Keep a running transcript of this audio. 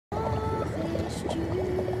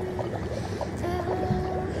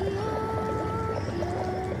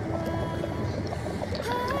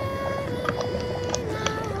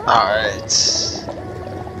Alright.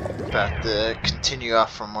 About to continue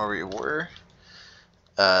off from where we were.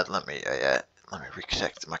 Let me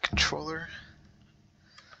reconnect my controller.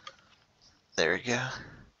 There we go.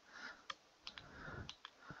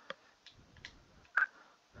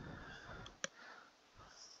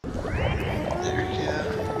 There we go.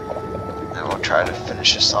 And we'll try to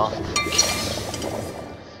finish this off if we can.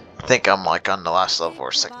 I think I'm like on the last level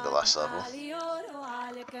or second to last level.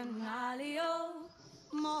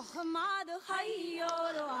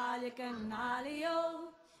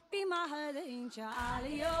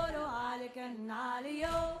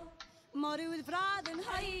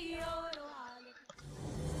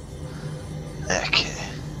 Okay.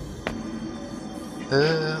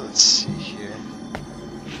 Let's see here.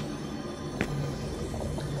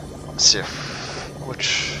 Let's see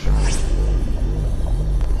which.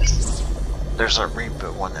 There's a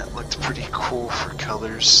rainbow one that looked pretty cool for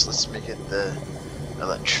colors. Let's make it the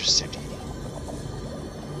electricity.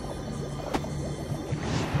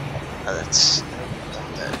 That's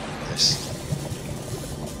this.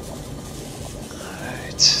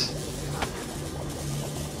 Alright.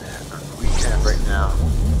 We have right now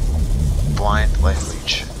blind life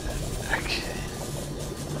leech. Okay.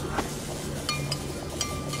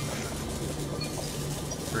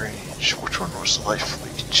 Range. Which one was life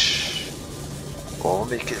leech? Well, we'll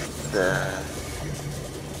make it the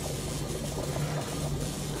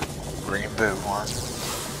rainbow one.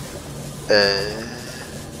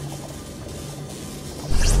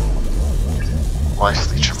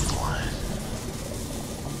 Life leech or blind.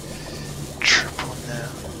 Triple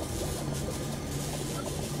now.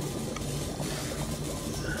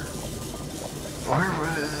 Where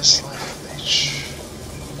was life leech?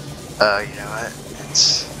 You know what? It's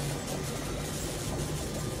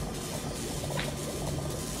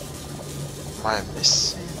am I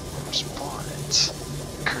missing? Where's blind?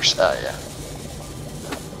 Curse. Oh yeah.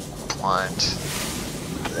 Blind.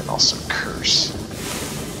 And then also curse.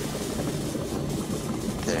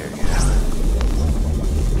 There you go.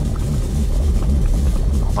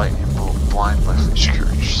 Lightning bolt, blind, life leech,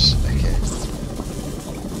 curse. Okay.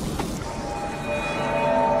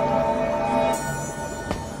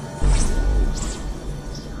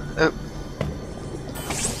 Oh.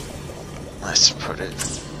 Let's put it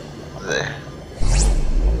there.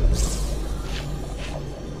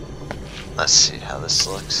 Let's see how this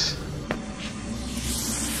looks.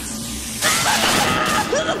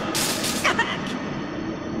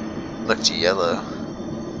 Looked yellow.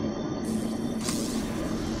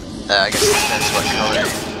 I guess it depends what color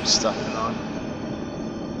you're stuffing on.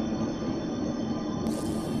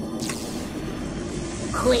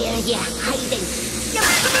 Where are you hiding?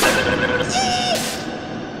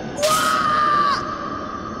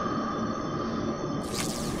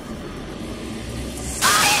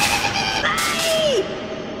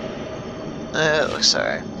 It looks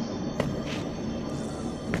alright.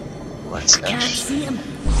 Let's Can't see him.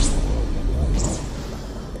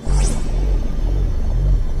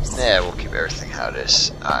 Yeah, we'll keep everything how it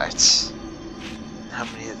is. Alright. How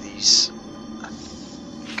many of these? I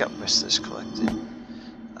got most of this collected.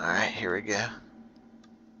 Alright, here we go.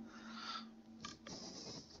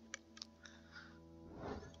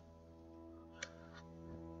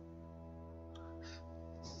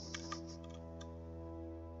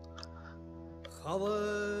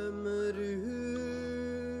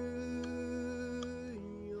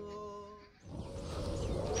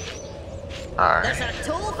 Alright. There's a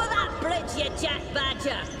toll for that bridge, you jack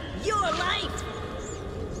badger. Your life.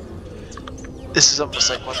 This is almost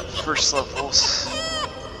like one of the first levels.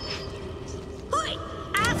 Hoi,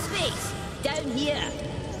 ass face, down here.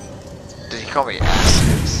 Did he call me ass?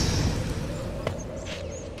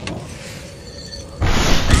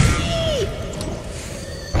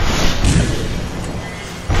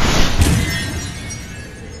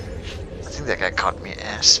 I think that guy called me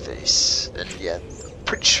ass face, and yeah, I'm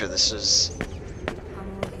pretty sure this is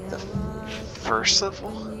the first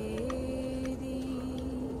level.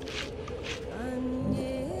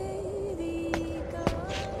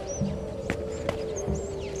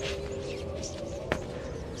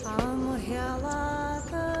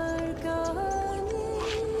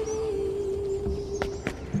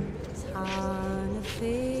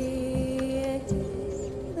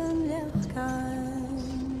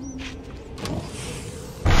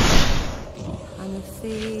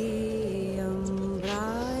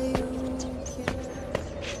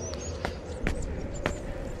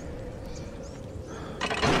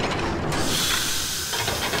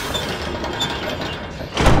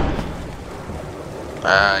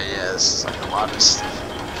 Yeah, this is like a lot of stuff.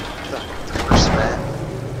 The first map.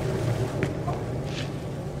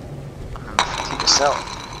 Take us out.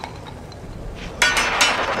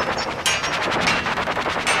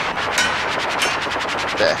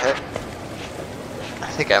 What the heck? I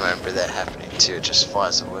think I remember that happening too, it just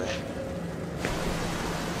flies away.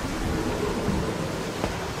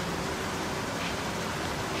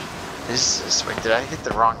 Wait, did I hit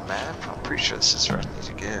the wrong map? I'm pretty sure this is where I need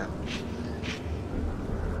to go.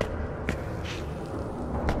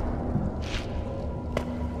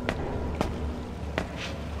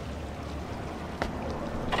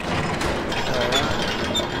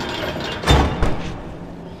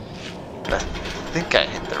 I think I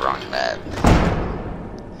hit the wrong map.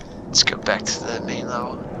 Let's go back to the main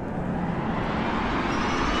level.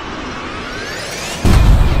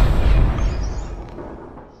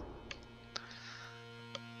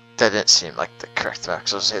 That didn't seem like the correct map,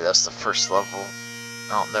 because I was saying that's the first level. I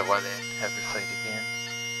don't know why they have me play it again.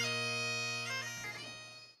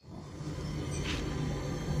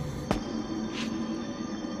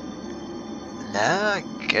 Nah, I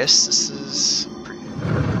guess this is pretty good.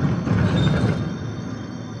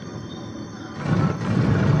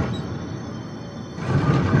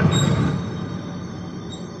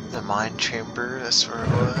 The mine chamber, that's where it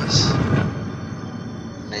was.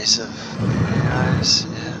 Maze of eyes,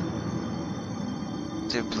 yeah.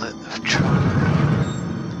 Duplet of Tron.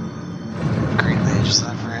 Green Mage's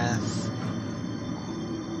Labyrinth.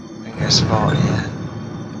 Mage's Vault, yeah.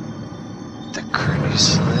 The Crony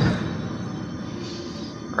Slip.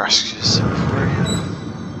 Rescue Symphorium.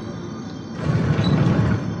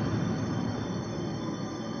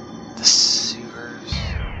 The Sewers.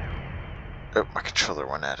 Oh, my controller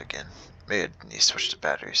went out again. Maybe I need to switch the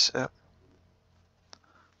batteries. Oh.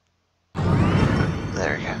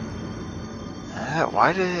 There we go.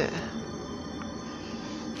 Why did it...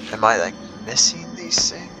 Am I like missing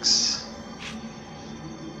these things?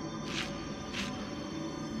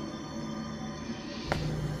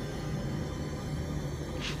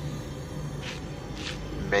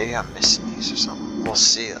 Maybe I'm missing these or something. We'll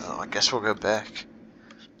see though. I guess we'll go back.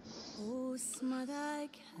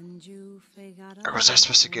 Or was I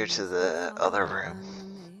supposed to go to the other room?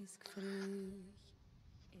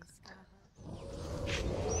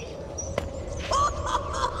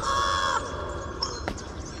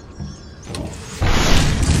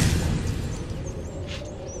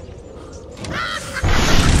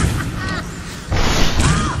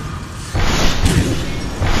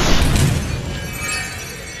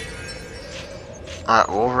 Alright,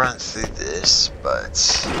 we'll run through this, but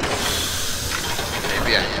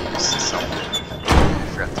maybe I am missing something. I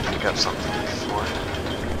forgot to pick up something before.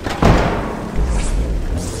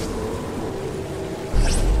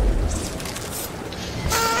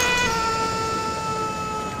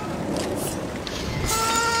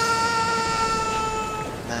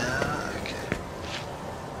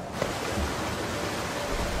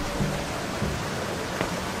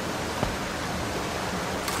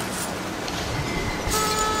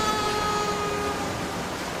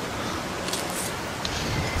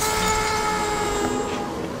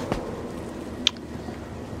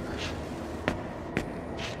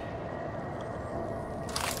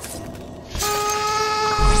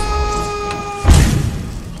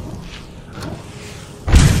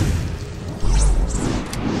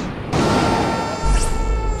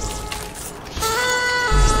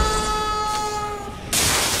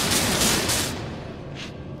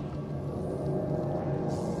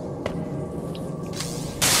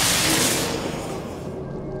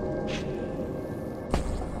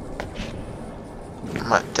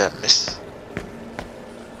 My damnness.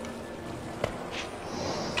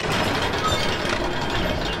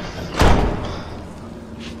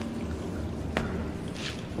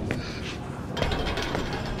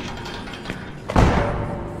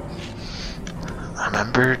 I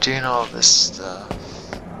remember doing all this stuff.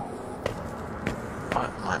 What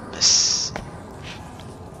am I missing?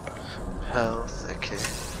 Health, okay.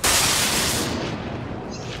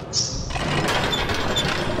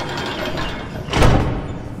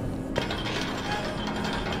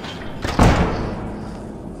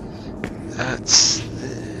 That's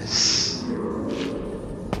this.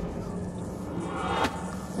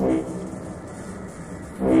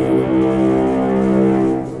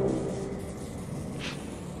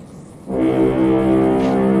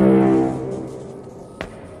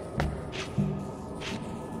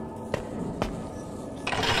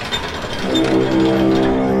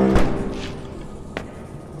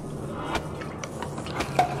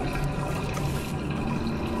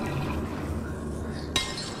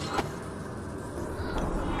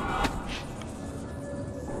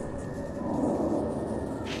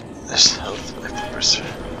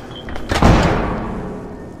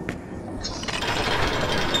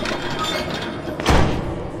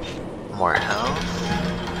 more health.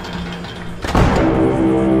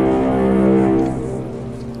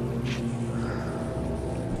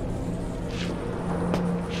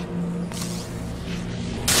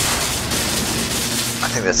 I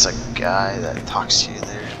think that's a guy that talks to you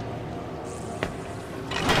there.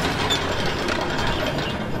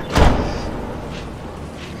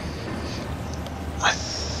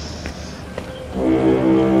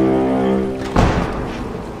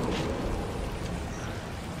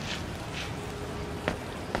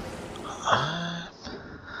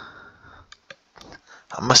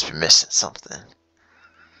 I must be missing something.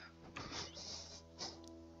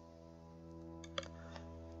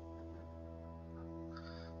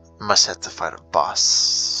 Must have to fight a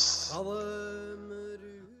boss. Oh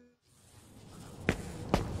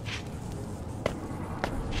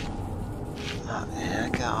yeah, I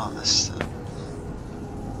got all this stuff.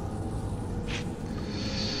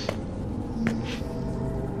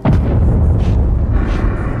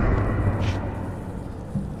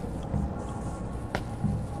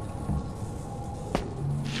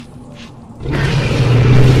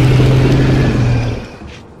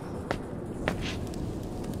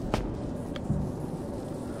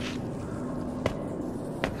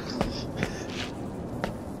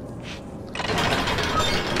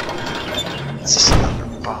 Is this another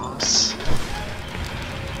boss?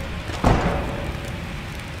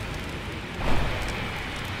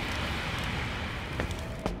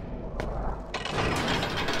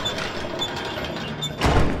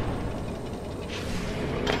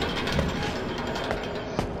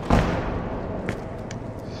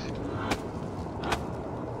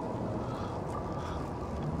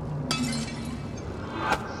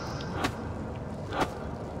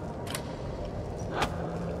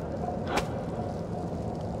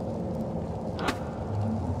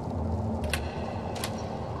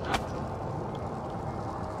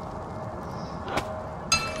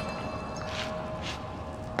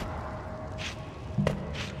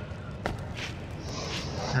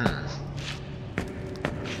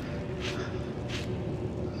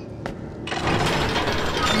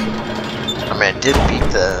 I mean, I did beat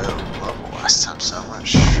the level last time, so I'm not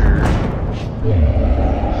sure.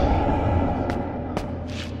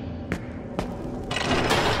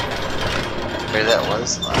 Maybe that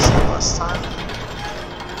was the last time.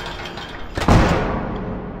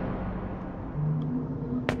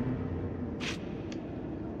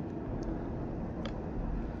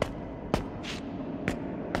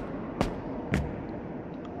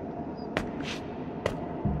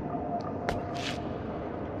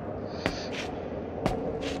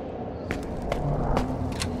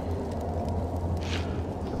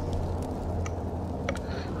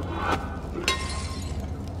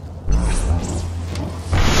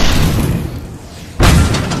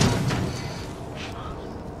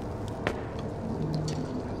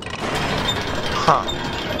 Huh.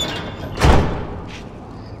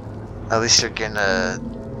 At least you're getting a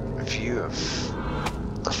view of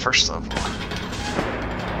the first level.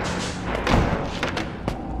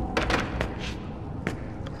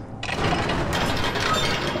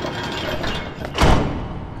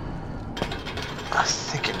 I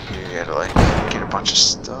think in here you gotta like get a bunch of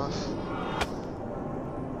stuff.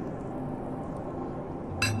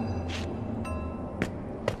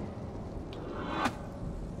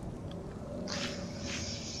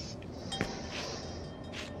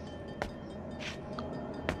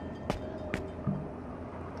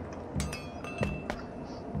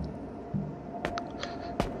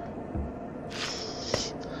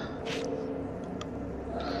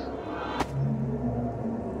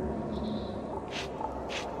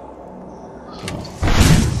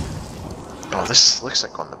 Oh, this looks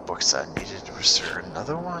like one of the books that I needed. Was there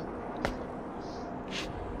another one?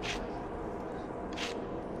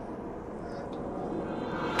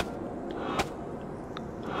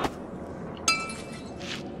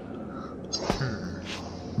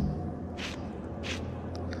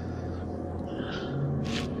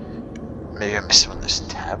 Maybe I missed one of those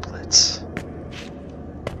tablets.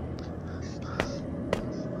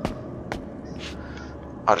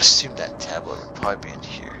 I'd assume that tablet would probably be in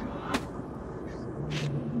here.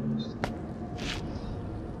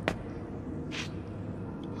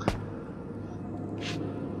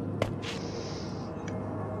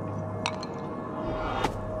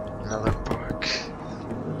 Another book.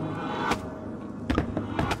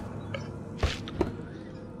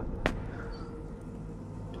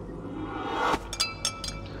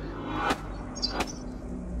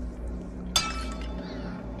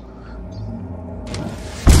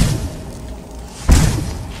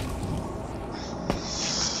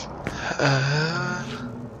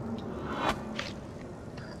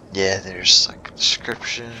 Yeah, there's like a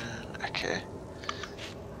description. Okay.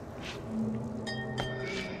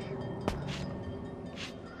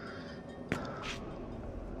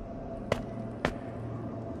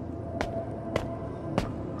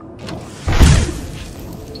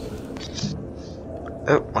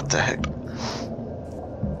 Oh, what the heck?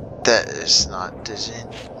 That is not dizzying.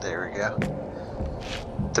 There we go.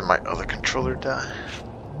 Did my other controller die?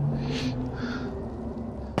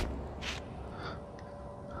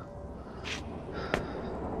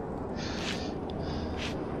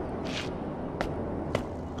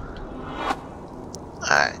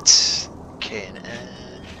 Alright. K and N.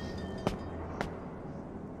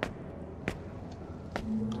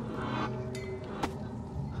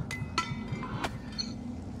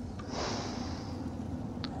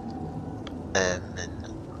 M and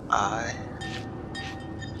I.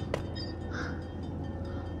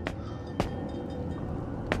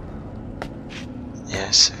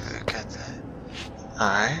 Yes, I got that.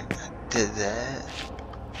 Alright, I did that.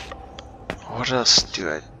 What else do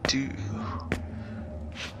I do?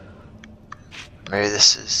 Maybe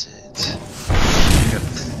this is it.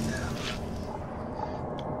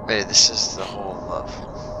 Maybe this is the whole level.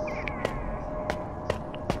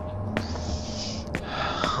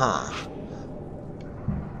 Huh.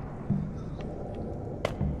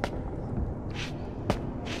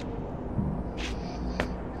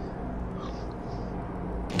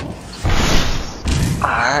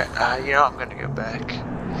 Alright, you know, I'm gonna go back.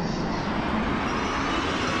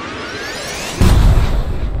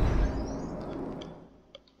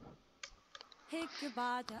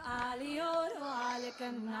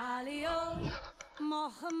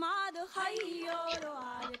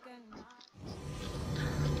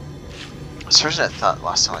 As far as I thought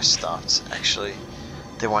last time I stopped, actually,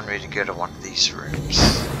 they wanted me to go to one of these rooms.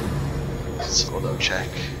 Let's auto check.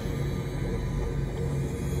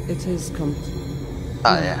 It is complete.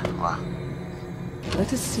 Oh yeah, wow.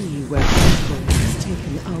 Let us see where Temple has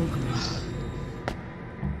taken Algrim.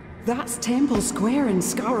 That's Temple Square in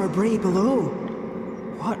Skara Brae below.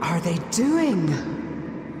 What are they doing?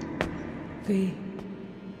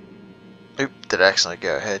 Oop, did I accidentally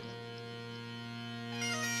go ahead?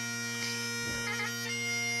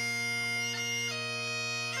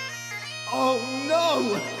 Oh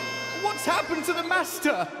no! What's happened to the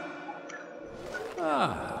master?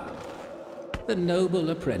 Ah, the noble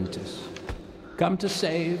apprentice, come to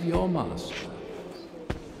save your master.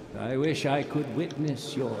 I wish I could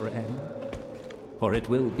witness your end, for it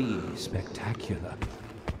will be spectacular.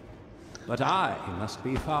 But I must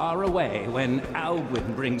be far away when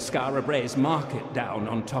Alwyn brings Skara Brae's market down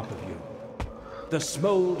on top of you. The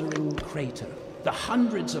smouldering crater, the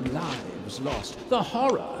hundreds of lives lost, the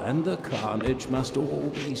horror and the carnage must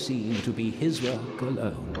all be seen to be his work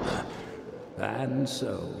alone. And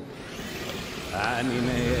so,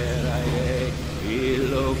 animerae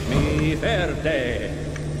illuc mi verde.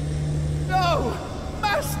 No!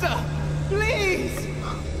 Master! Please!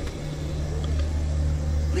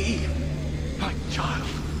 Leave, my child.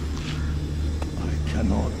 I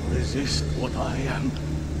cannot resist what I am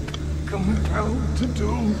compelled to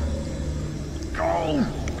do. Go!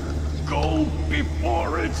 Go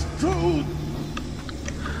before it's too...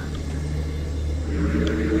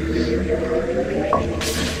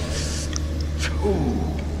 It's too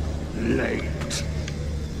late.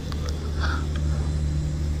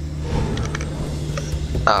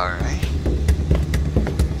 Alright.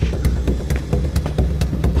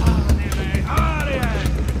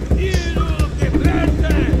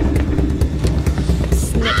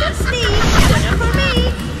 Snicker sneak, dinner for me.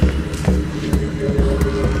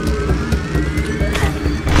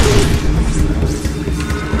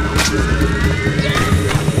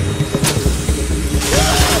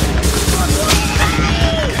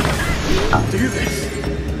 Do this.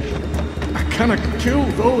 I cannot kill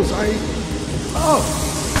those I love.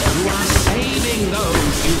 You are saving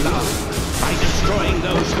those you love by destroying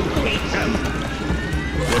those who hate them.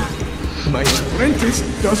 My apprentice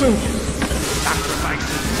doesn't.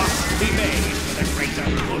 Sacrifices must be made for the greater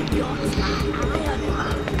good.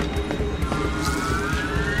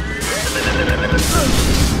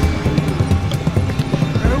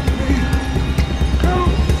 Help me.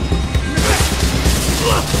 Help.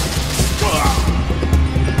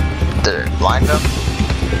 Did it blind him?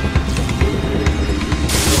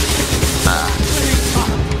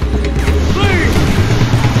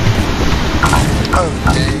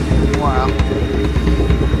 Okay, wow.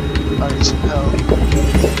 I need some help.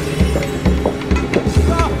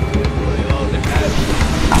 Stop.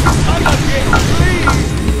 Please.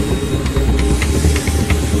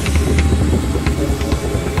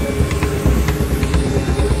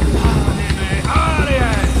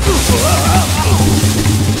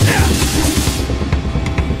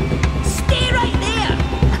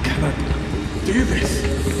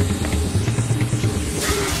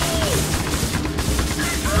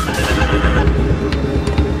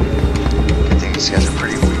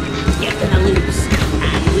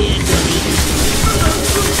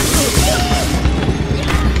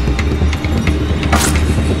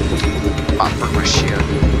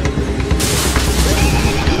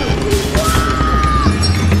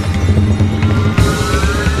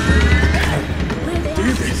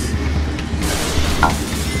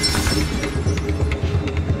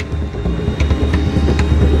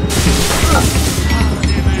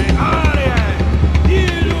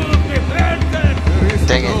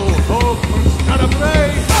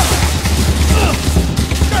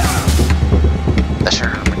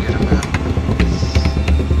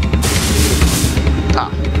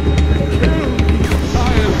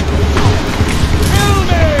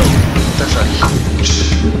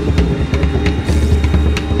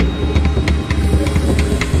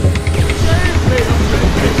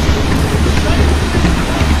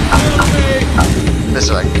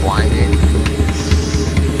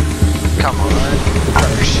 Come on,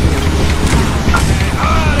 first.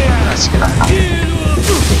 Let's go.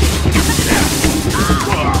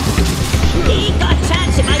 He got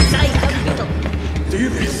chance in my side computer. Do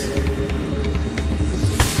this.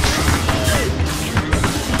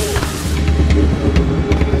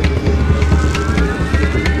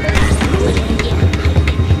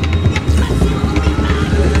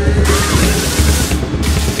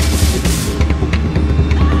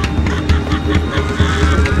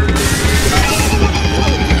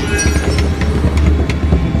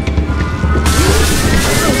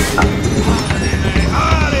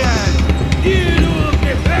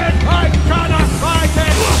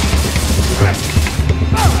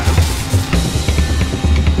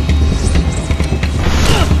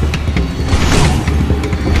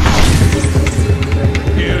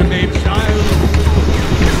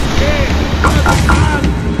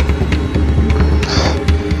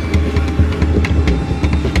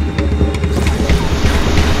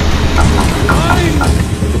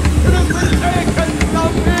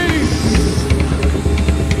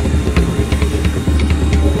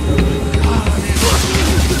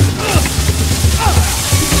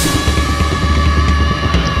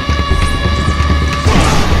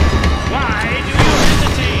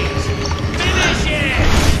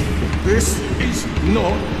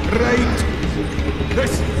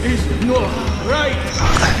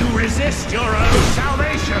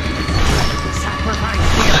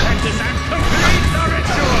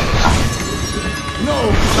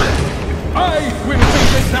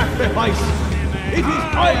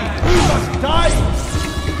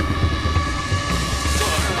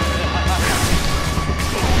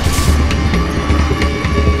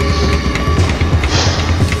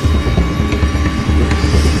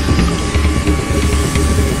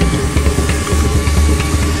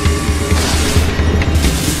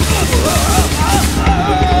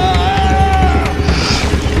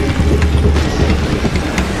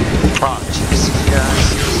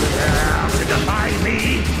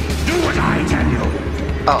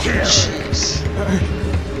 Oh, jeez.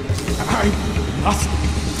 I must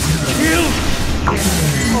kill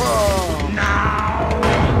Whoa. now.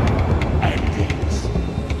 End it.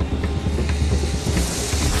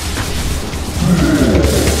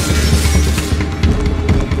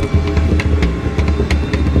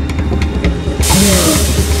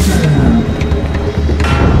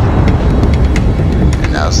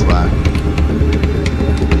 And that was loud.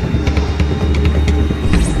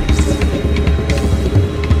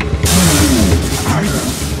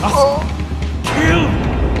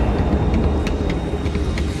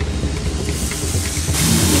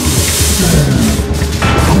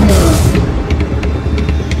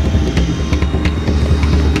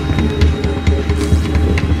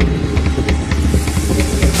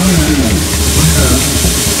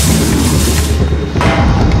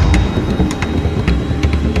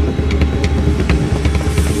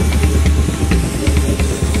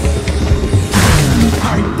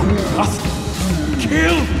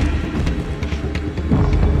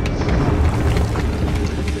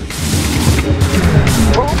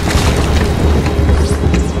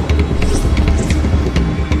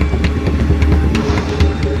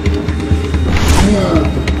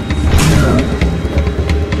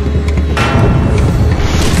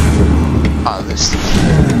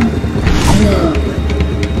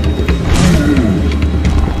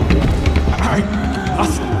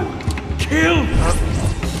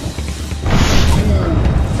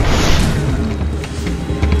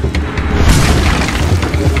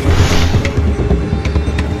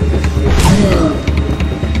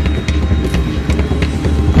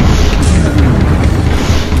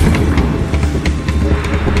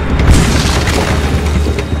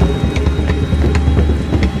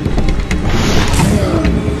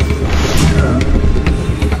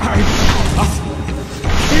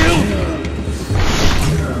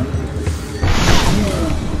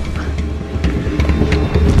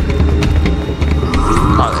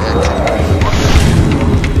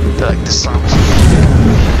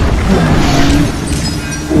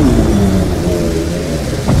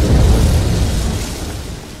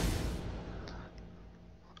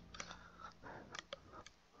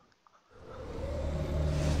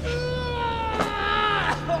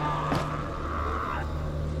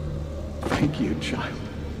 Thank you, child.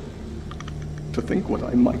 To think what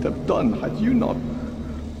I might have done had you not...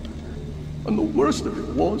 And the worst of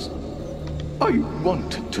it was, I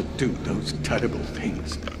wanted to do those terrible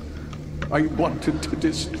things. I wanted to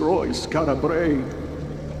destroy Skara Brae.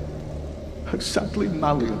 How sadly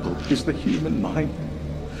malleable is the human mind.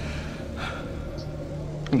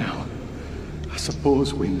 Now,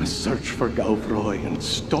 suppose we must search for Galvroy and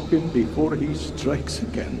stop him before he strikes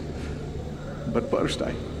again. But first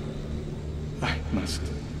I must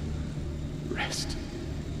rest.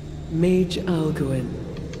 Mage Alguin,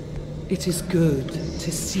 it is good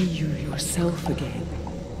to see you yourself again.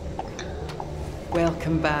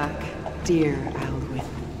 Welcome back, dear Alwyn.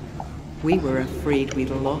 We were afraid we'd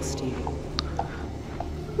lost you.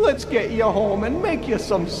 Let's get you home and make you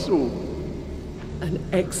some soup. An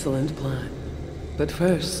excellent plan. But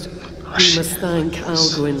first, we must thank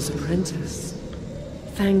Alguin's apprentice.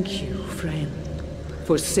 Thank you, friend,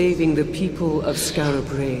 for saving the people of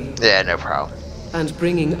Scarabray. Yeah, no problem. And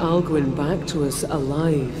bringing Alguin back to us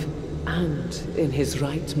alive and in his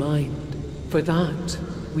right mind. For that,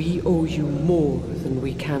 we owe you more than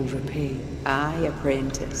we can repay. Aye,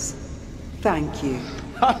 apprentice. Thank you.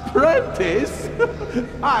 Apprentice?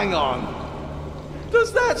 Hang on.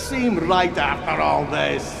 Does that seem right after all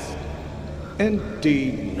this?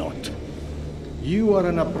 Indeed not. You are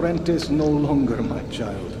an apprentice no longer, my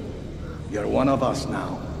child. You're one of us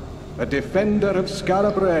now. A defender of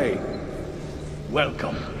Scarabray.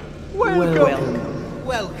 Welcome. Welcome.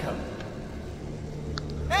 Welcome.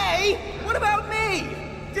 Hey, what about me?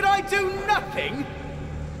 Did I do nothing?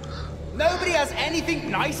 Nobody has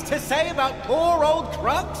anything nice to say about poor old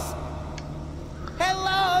Crux?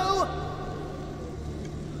 Hello?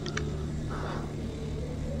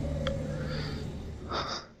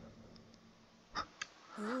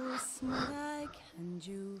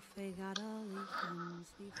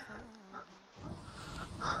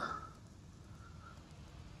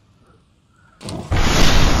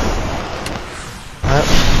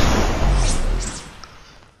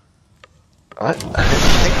 What? I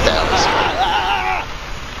didn't think that was...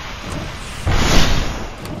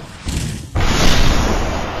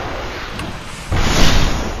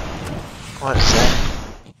 What is that?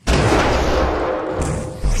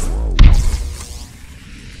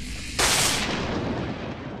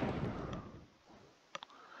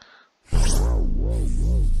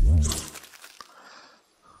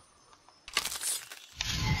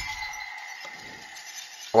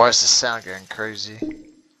 Why is the sound going crazy?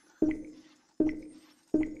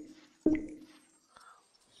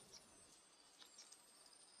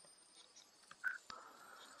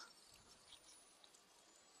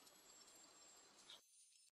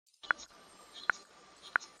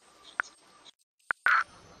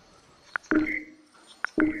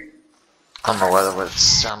 I don't know whether it would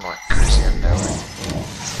sound like crazy or no.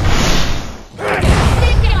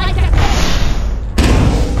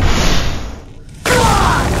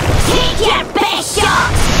 Take your best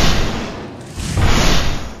shot!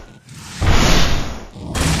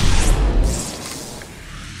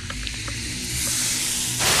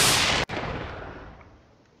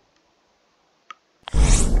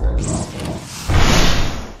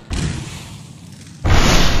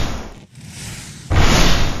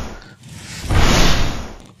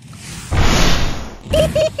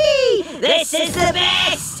 This is the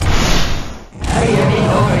best! Are you in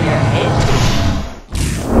over your head?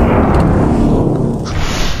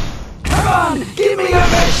 Come on, give me your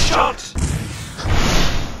best shot!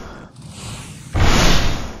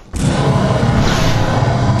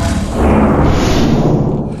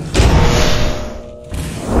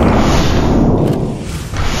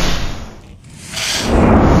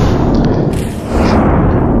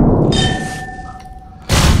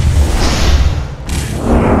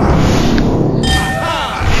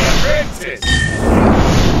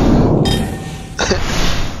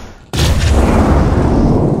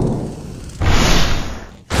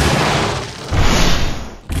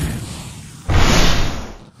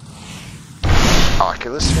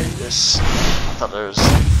 Illustrate this. I thought there was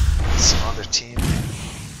some other team.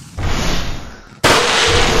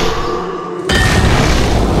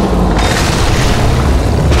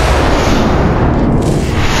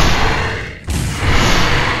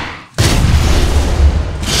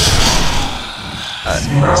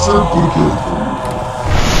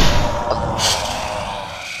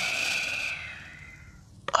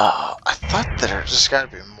 I thought there just gotta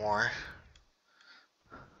be more.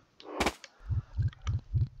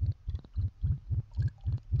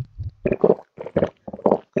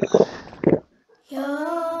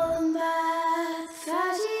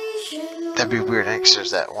 That'd be weird, because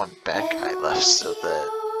there's that one bad guy left, so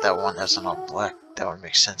that one isn't on black. That would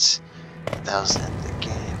make sense. That was the end of the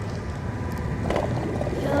game.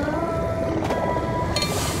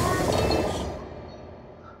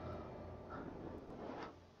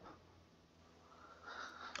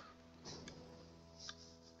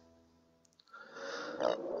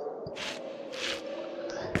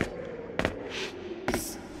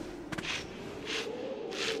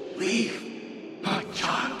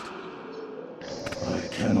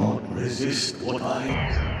 resist what I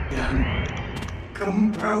am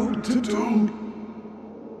compelled to do.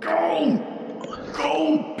 Go!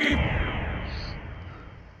 Go,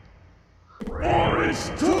 or it's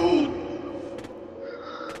too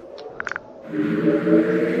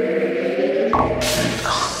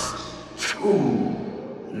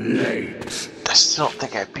late. I still don't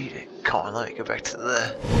think I beat it. Come on, let me go back to the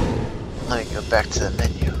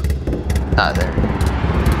menu. Ah, there.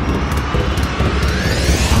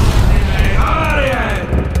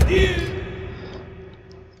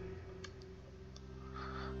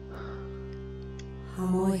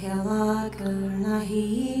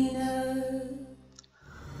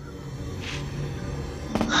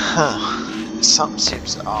 Huh. Something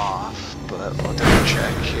seems off, but we'll double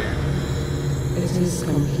check here. It is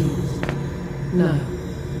complete. Now,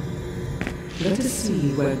 let us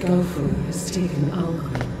see where Galfroy has taken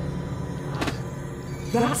Algren.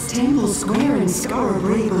 That's Temple Square in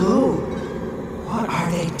Scarabray below. What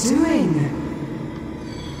are they doing?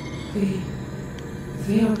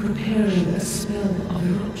 They are preparing a spell of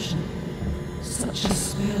eruption. Such a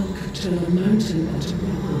spell could turn a mountain into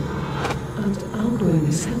rubble, and Algren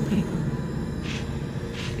is helping.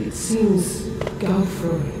 It seems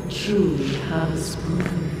Galfroy truly has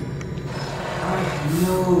broken. I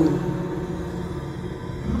know.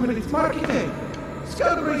 But it's market day.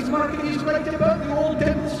 Scarabree's market is right above the old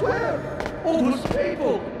Temple Square. All those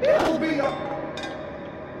people, it'll be a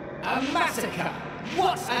massacre!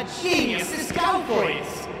 What a genius this Galfroy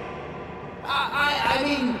is! I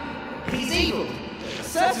mean, he's evil,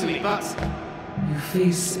 certainly, but... You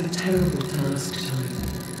face a terrible task, child.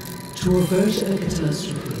 To avert a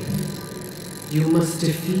catastrophe, you must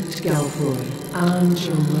defeat Galfroy and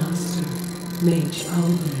your master, Mage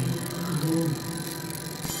alone.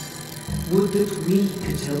 Would that we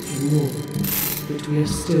could help you more, but we are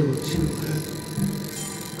still too early.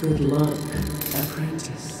 Good luck,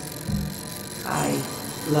 apprentice. Aye,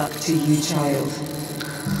 luck to you, child.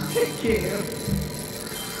 Take care.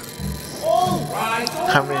 All right.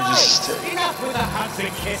 How many does this take? Enough with the hugs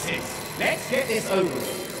and kisses. Let's get this over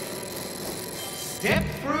with. Step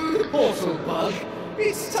through the portal, bug.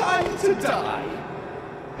 It's time to die.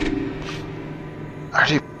 I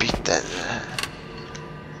already beat that.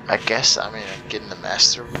 I guess, I mean, getting the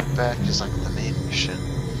master back is like the main mission.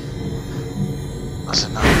 Was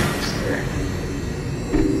it not clear?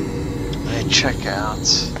 Let me check out.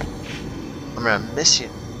 I mean, I'm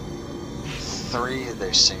missing 3 of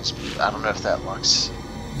those things. I don't know if that locks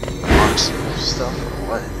stuff or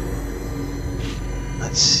what.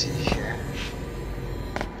 Let's see here.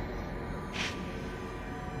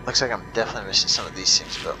 Looks like I'm definitely missing some of these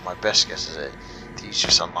things, but my best guess is that these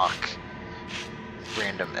just unlock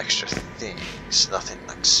random extra things. Nothing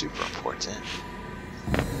like super important.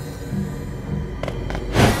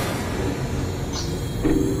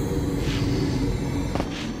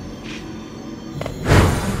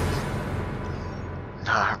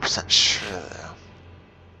 Not 100% sure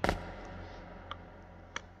though.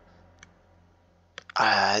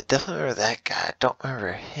 I definitely remember that guy. I don't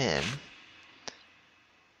remember him.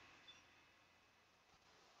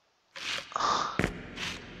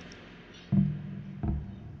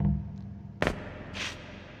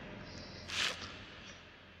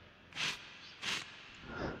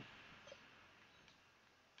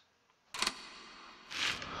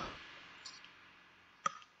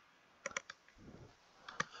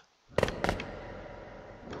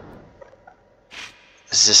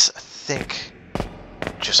 Is this, I think,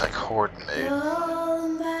 just like horde mode?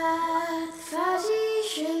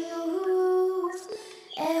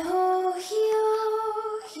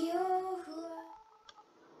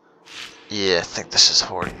 Yeah, I think this is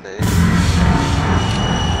horde mode.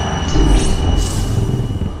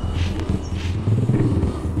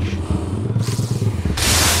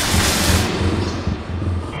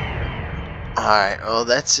 Alright, well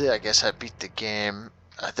that's it. I guess I beat the game.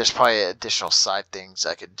 There's probably additional side things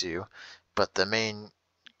I could do, but the main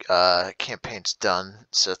campaign's done.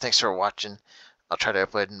 So thanks for watching. I'll try to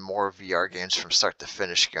upload more VR games from start to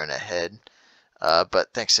finish going ahead.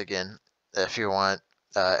 But thanks again. If you want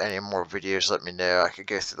any more videos, let me know. I could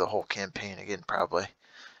go through the whole campaign again probably.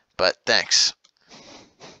 But thanks.